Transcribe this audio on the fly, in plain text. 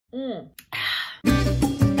Okay,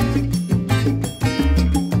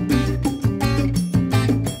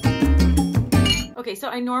 so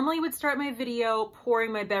I normally would start my video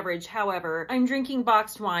pouring my beverage. However, I'm drinking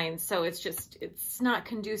boxed wine, so it's not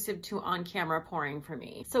conducive to on-camera pouring for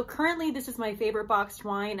me. So currently this is my favorite boxed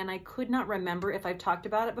wine, and I could not remember if I've talked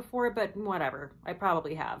about it before, but whatever, I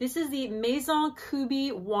probably have. This is the Maison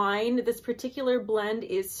Cubi wine. This particular blend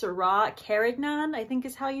is Syrah Carignan, I think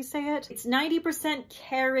is how you say it. It's 90%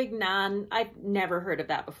 Carignan. I've never heard of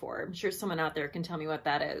that before. I'm sure someone out there can tell me what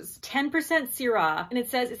that is. 10% Syrah, and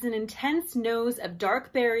it says it's an intense nose of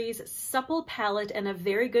dark berries, supple palate, and a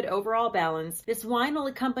very good overall balance. This wine will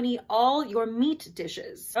accompany all your meat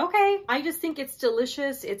dishes. Okay, I just think it's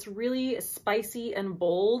delicious. It's really spicy and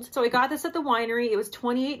bold. So I got this at the winery. It was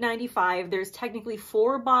 $28.95. There's technically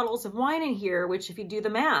 4 bottles of wine in here, which if you do the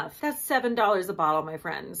math, that's $7 a bottle, my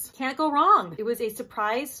friends. Can't go wrong. It was a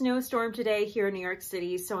surprise snowstorm today here in New York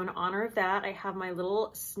City. So in honor of that, I have my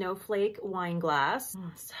little snowflake wine glass.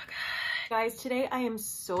 So good. Guys, today I am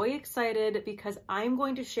so excited because I'm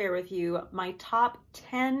going to share with you my top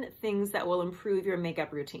 10 things that will improve your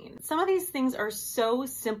makeup routine. Some of these things are so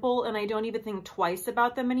simple and I don't even think twice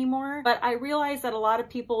about them anymore, but I realize that a lot of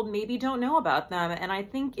people maybe don't know about them, and I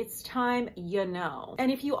think it's time you know. And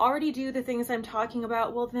if you already do the things I'm talking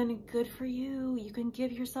about, well then good for you. You can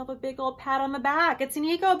give yourself a big old pat on the back. It's an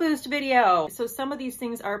ego boost video. So some of these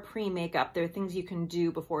things are pre-makeup. They're things you can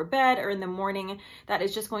do before bed or in the morning that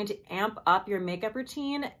is just going to amp up your makeup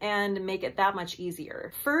routine and make it that much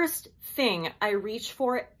easier. First thing I reach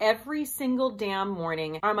for every single damn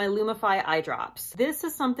morning are my Lumify eye drops. This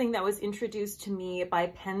is something that was introduced to me by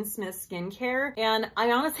Penn Smith Skincare, and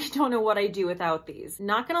I honestly don't know what I do without these.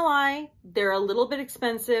 Not gonna lie, they're a little bit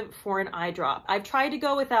expensive for an eye drop. I've tried to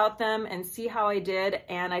go without them and see how I did,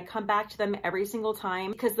 and I come back to them every single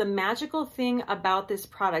time because the magical thing about this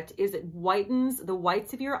product is it whitens the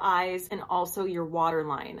whites of your eyes and also your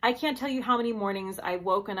waterline. I can't tell you how many mornings I've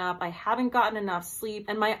woken up, I haven't gotten enough sleep,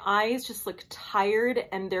 and my eyes just look tired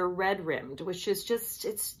and they're red rimmed, which is just,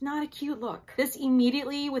 it's not a cute look. This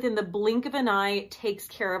immediately, within the blink of an eye, takes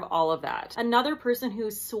care of all of that. Another person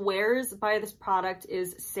who swears by this product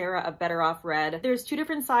is Syrah of Better Off Red. There's 2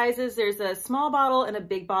 different sizes. There's a small bottle and a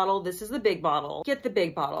big bottle. This is the big bottle. Get the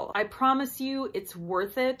big bottle. I promise you it's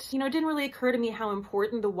worth it. You know, it didn't really occur to me how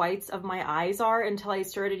important the whites of my eyes are until I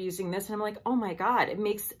started using this, and I'm like, oh my God, it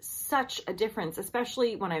makes such a difference,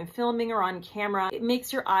 especially when I'm filming or on camera. It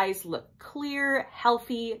makes your eyes look clear,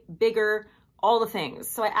 healthy, bigger, all the things.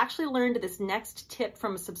 So I actually learned this next tip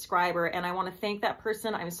from a subscriber, and I want to thank that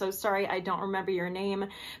person. I'm so sorry I don't remember your name,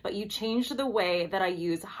 but you changed the way that I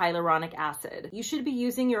use hyaluronic acid. You should be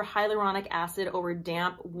using your hyaluronic acid over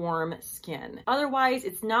damp, warm skin. Otherwise,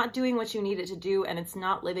 it's not doing what you need it to do, and it's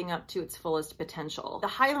not living up to its fullest potential. The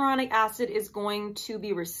hyaluronic acid is going to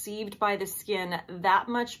be received by the skin that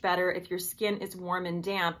much better if your skin is warm and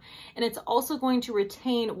damp, and it's also going to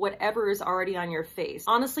retain whatever is already on your face.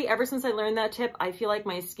 Honestly, ever since I learned that tip, I feel like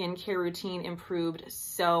my skincare routine improved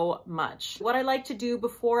so much. What I like to do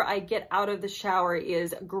before I get out of the shower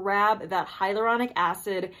is grab that hyaluronic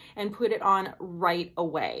acid and put it on right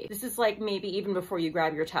away. This is like maybe even before you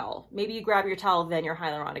grab your towel. Maybe you grab your towel, then your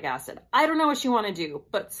hyaluronic acid. I don't know what you want to do,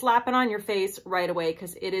 but slap it on your face right away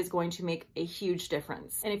because it is going to make a huge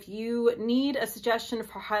difference. And if you need a suggestion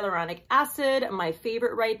for hyaluronic acid, my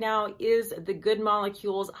favorite right now is the Good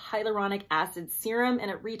Molecules Hyaluronic Acid Serum,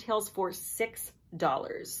 and it retails for $6.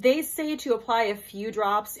 They say to apply a few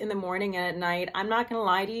drops in the morning and at night. I'm not gonna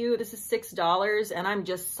lie to you, this is $6 and I'm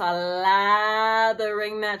just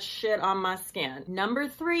slathering that shit on my skin. Number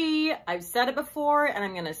 3, I've said it before and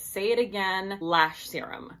I'm gonna say it again, lash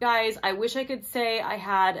serum. Guys, I wish I could say I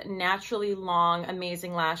had naturally long,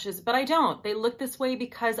 amazing lashes, but I don't. They look this way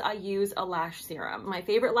because I use a lash serum. My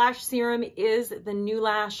favorite lash serum is the New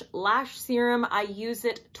Lash Lash Serum. I use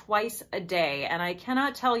it twice a day and I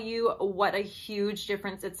cannot tell you what a huge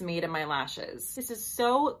difference it's made in my lashes. This is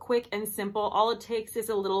so quick and simple. All it takes is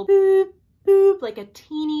a little boop, boop, like a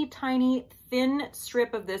teeny tiny thin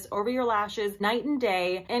strip of this over your lashes night and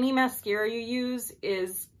day. Any mascara you use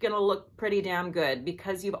is gonna look pretty damn good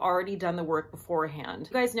because you've already done the work beforehand.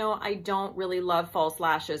 You guys know I don't really love false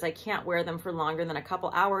lashes. I can't wear them for longer than a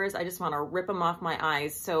couple hours. I just want to rip them off my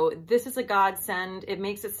eyes. So this is a godsend. It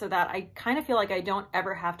makes it so that I kind of feel like I don't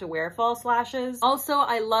ever have to wear false lashes. Also,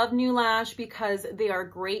 I love New Lash because they are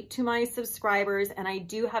great to my subscribers, and I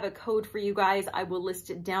do have a code for you guys. I will list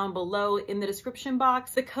it down below in the description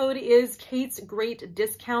box. The code is Cate Sweet's great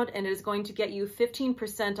discount, and it is going to get you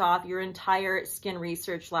 15% off your entire Skin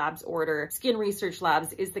Research Labs order. Skin Research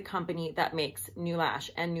Labs is the company that makes New Lash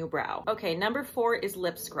and New Brow. Okay, number 4 is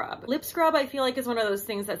lip scrub. Lip scrub, I feel like, is one of those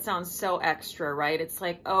things that sounds so extra, right? It's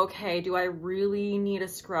like, okay, do I really need a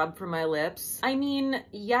scrub for my lips? I mean,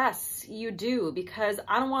 yes, you do, because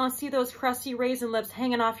I don't want to see those crusty raisin lips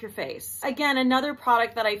hanging off your face. Again, another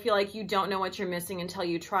product that I feel like you don't know what you're missing until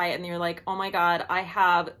you try it and you're like, oh my God, I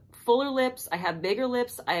have fuller lips, I have bigger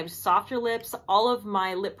lips, I have softer lips. All of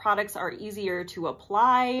my lip products are easier to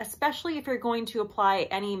apply, especially if you're going to apply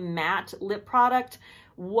any matte lip product.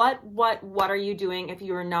 What are you doing if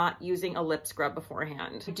you are not using a lip scrub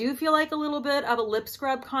beforehand? I do feel like a little bit of a lip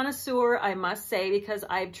scrub connoisseur, I must say, because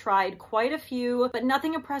I've tried quite a few, but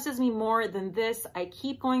nothing impresses me more than this. I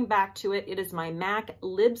keep going back to it. It is my MAC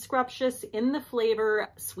Lip Scruptious in the flavor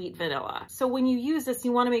Sweet Vanilla. So when you use this,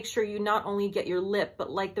 you want to make sure you not only get your lip,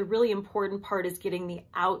 but like the really important part is getting the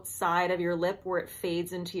outside of your lip where it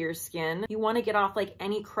fades into your skin. You want to get off like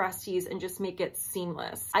any crusties and just make it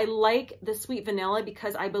seamless. I like the Sweet Vanilla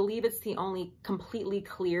because I believe it's the only completely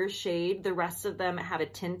clear shade. The rest of them have a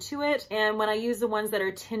tint to it. And when I use the ones that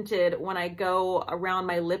are tinted, when I go around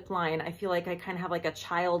my lip line, I feel like I kind of have like a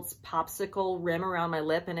child's popsicle rim around my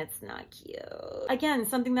lip, and it's not cute. Again,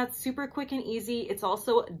 something that's super quick and easy. It's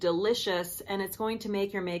also delicious, and it's going to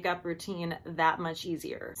make your makeup routine that much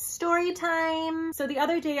easier. Story time. So the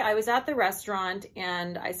other day I was at the restaurant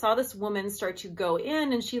and I saw this woman start to go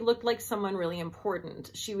in, and she looked like someone really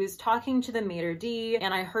important. She was talking to the maitre d',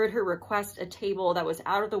 and I heard her request a table that was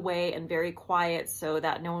out of the way and very quiet so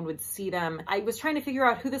that no one would see them. I was trying to figure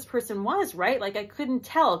out who this person was, right? Like I couldn't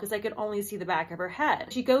tell because I could only see the back of her head.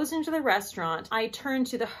 She goes into the restaurant. I turned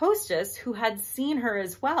to the hostess who had seen her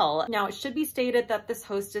as well. Now it should be stated that this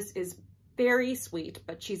hostess is very sweet,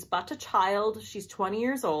 but she's but a child. She's 20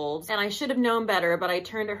 years old, and I should have known better, but I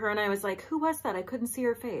turned to her and I was like, who was that? I couldn't see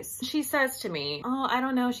her face. She says to me, oh, I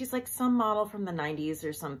don't know. She's like some model from the 90s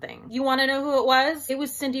or something. You want to know who it was? It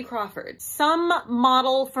was Cindy Crawford. Some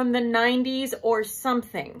model from the 90s or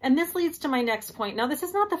something. And this leads to my next point. Now, this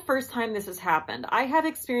is not the first time this has happened. I have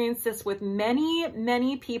experienced this with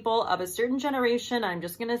many people of a certain generation. I'm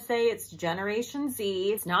just gonna say it's Generation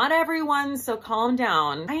Z. It's not everyone, so calm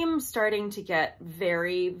down. I am starting to get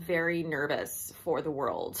very nervous for the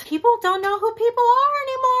world. People don't know who people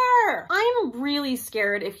are anymore. I'm really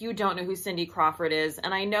scared if you don't know who Cindy Crawford is,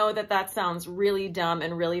 and I know that that sounds really dumb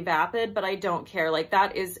and really vapid, but I don't care. Like,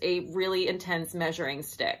 that is a really intense measuring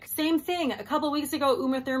stick. Same thing, a couple weeks ago,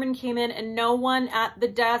 Uma Thurman came in and no one at the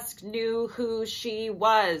desk knew who she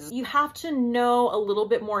was. You have to know a little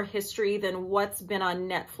bit more history than what's been on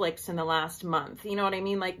Netflix in the last month. You know what I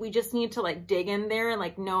mean? Like, we just need to like dig in there and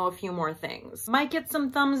like know a few more things. Might get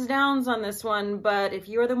some thumbs downs on this one, but if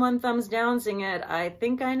you're the one thumbs downsing it, I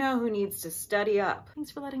think I know who needs to study up.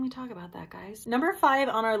 Thanks for letting me talk about that, guys. Number 5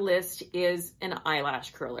 on our list is an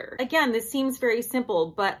eyelash curler. Again, this seems very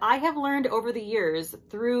simple, but I have learned over the years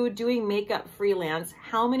through doing makeup freelance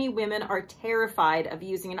how many women are terrified of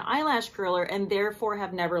using an eyelash curler and therefore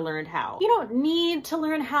have never learned how. You don't need to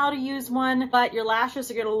learn how to use one, but your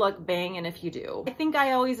lashes are gonna look banging if you do. I think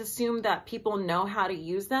I always assume that people know how to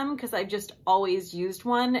use them because I've just always used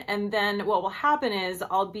one, and then what will happen is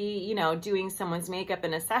I'll be, you know, doing someone's makeup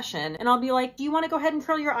in a session and I'll be like, do you want to go ahead and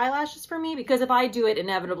curl your eyelashes for me? Because if I do it,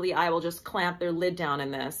 inevitably I will just clamp their lid down in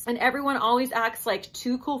this. And everyone always acts like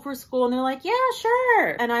too cool for school and they're like, yeah,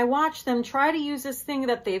 sure. And I watch them try to use this thing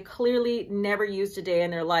that they've clearly never used a day in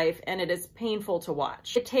their life, and it is painful to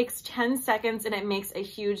watch. It takes 10 seconds and it makes a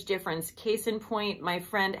huge difference. Case in point, my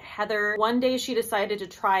friend Heather, one day she decided to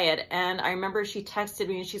try it, and I remember she texted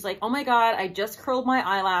me and she's like, oh my God, I just curled my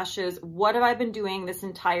eyelashes. What have I been doing this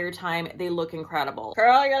entire time? They look incredible.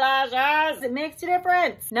 Curl your lashes. It makes a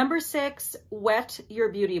difference. Number 6, wet your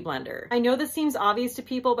beauty blender. I know this seems obvious to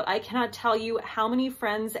people, but I cannot tell you how many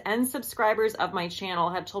friends and subscribers of my channel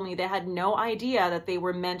have told me they had no idea that they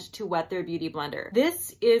were meant to wet their beauty blender.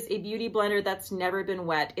 This is a beauty blender that's never been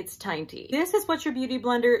wet. It's tiny. This is what your beauty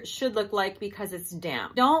blender should look like because it's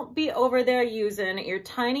damp. Don't be over there using your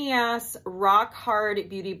tiny ass rock hard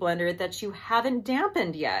beauty blender that you haven't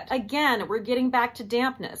dampened yet. Again, we're getting back to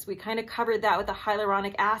dampness. We kind of covered that with the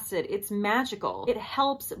hyaluronic acid. It's magical. It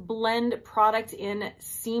helps blend product in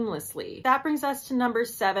seamlessly. That brings us to number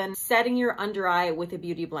 7, setting your under eye with a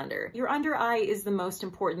beauty blender. Your under eye is the most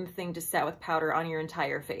important thing to set with powder on your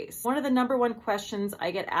entire face. One of the number 1 questions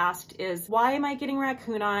I get asked is, why am I getting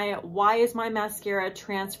raccoon eye? Why is my mascara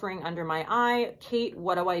transferring under my eye? Cate,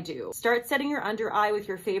 what do I do? Start setting your under eye with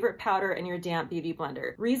your favorite powder and your damp beauty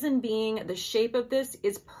blender. Reason reason being, the shape of this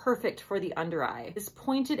is perfect for the under eye. This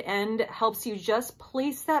pointed end helps you just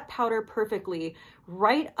place that powder perfectly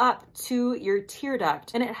right up to your tear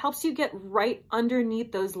duct, and it helps you get right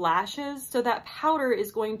underneath those lashes, so that powder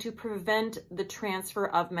is going to prevent the transfer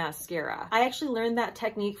of mascara. I actually learned that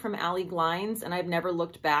technique from Allie Glines, and I've never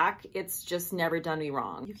looked back. It's just never done me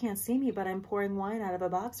wrong. You can't see me, but I'm pouring wine out of a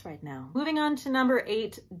box right now. Moving on to number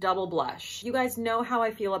 8, double blush. You guys know how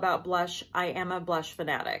I feel about blush. I am a blush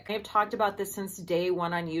fanatic. I've talked about this since day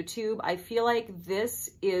one on YouTube. I feel like this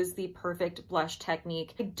is the perfect blush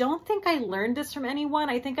technique. I don't think I learned this from anyone.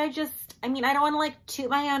 I think I don't want to like toot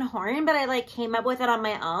my own horn, but I like came up with it on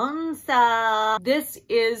my own. So this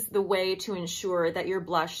is the way to ensure that your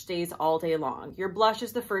blush stays all day long. Your blush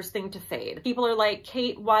is the first thing to fade. People are like,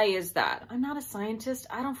 Cate, why is that? I'm not a scientist.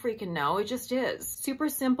 I don't freaking know. It just is. Super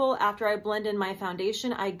simple. After I blend in my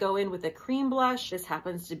foundation, I go in with a cream blush. This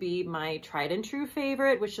happens to be my tried and true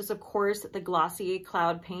favorite, which is of course the Glossy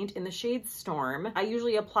Cloud Paint in the shade Storm. I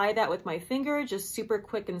usually apply that with my finger, just super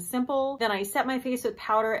quick and simple. Then I set my face with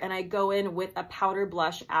powder and I go in with a powder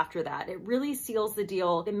blush after that. It really seals the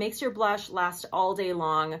deal. It makes your blush last all day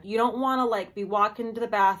long. You don't want to like be walking to the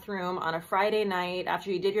bathroom on a Friday night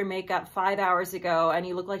after you did your makeup 5 hours ago and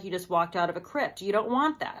you look like you just walked out of a crypt. You don't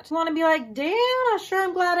want that. You want to be like, damn,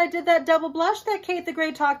 I'm glad I did that double blush that Cate the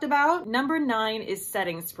Great talked about. Number 9 is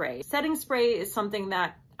setting spray. Setting spray is something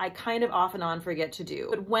that I kind of off and on forget to do.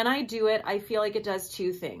 But when I do it, I feel like it does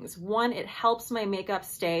 2 things. 1, it helps my makeup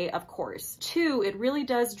stay, of course. 2, it really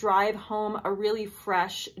does drive home a really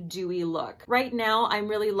fresh, dewy look. Right now, I'm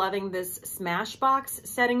really loving this Smashbox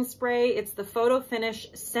setting spray. It's the Photo Finish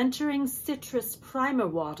Centering Citrus Primer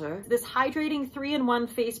Water. This hydrating 3-in-1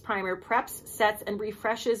 face primer preps, sets, and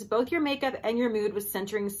refreshes both your makeup and your mood with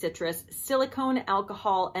centering citrus, silicone,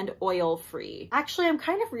 alcohol, and oil-free. Actually, I'm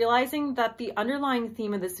kind of realizing that the underlying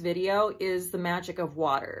theme of this video is the magic of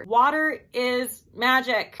water. Water is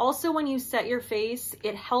magic. Also, when you set your face,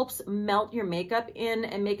 it helps melt your makeup in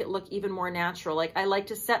and make it look even more natural. Like I like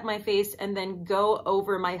to set my face and then go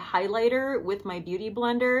over my highlighter with my beauty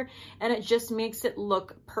blender, and it just makes it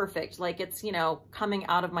look perfect. Like it's, you know, coming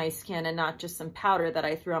out of my skin and not just some powder that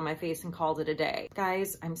I threw on my face and called it a day.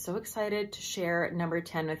 Guys, I'm so excited to share number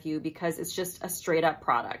 10 with you because it's just a straight up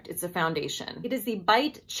product. It's a foundation. It is the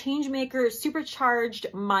Bite Changemaker Supercharged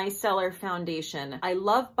Micellar Foundation. I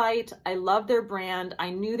love Bite. I love their brand.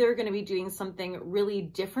 I knew they were going to be doing something really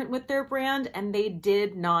different with their brand, and they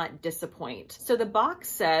did not disappoint. So the box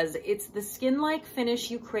says it's the skin-like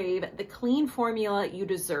finish you crave, the clean formula you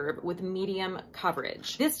deserve with medium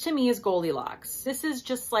coverage. This to me is Goldilocks. This is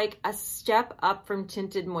just like a step up from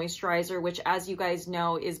Tinted Moisturizer, which as you guys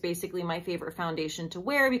know is basically my favorite foundation to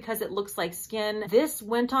wear because it looks like skin. This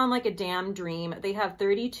went on like a damn dream. They have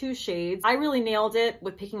 32 shades. I really nailed it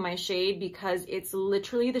with picking my shade because it's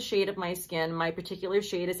literally the shade of my skin. My particular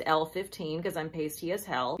shade is L15 because I'm pasty as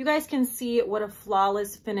hell. You guys can see what a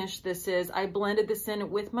flawless finish this is. I blended this in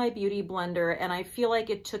with my beauty blender and I feel like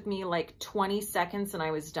it took me like 20 seconds and I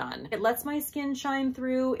was done. It lets my skin shine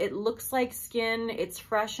through. It looks like skin. It's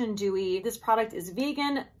fresh and dewy. This product is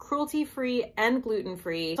vegan, cruelty-free, and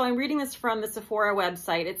gluten-free. So I'm reading this from the Sephora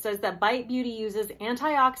website. It says that Bite Beauty uses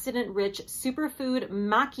antioxidant-rich superfood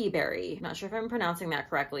maki berry. Not sure if I'm pronouncing that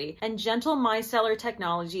correctly, and gentle micellar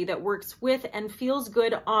technology that works with and feels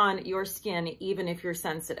good on your skin, even if you're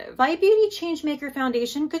sensitive. Bite Beauty Changemaker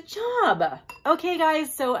Foundation, good job. Okay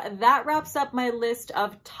guys, so that wraps up my list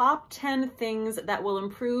of top 10 things that will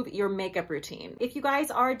improve your makeup routine. If you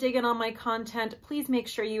guys are digging on my content, please make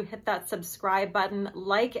sure you hit that subscribe button,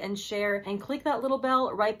 like and share, and click that little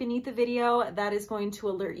bell right beneath the video. That is going to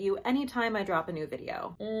alert you anytime I drop a new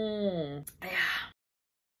video. Yeah.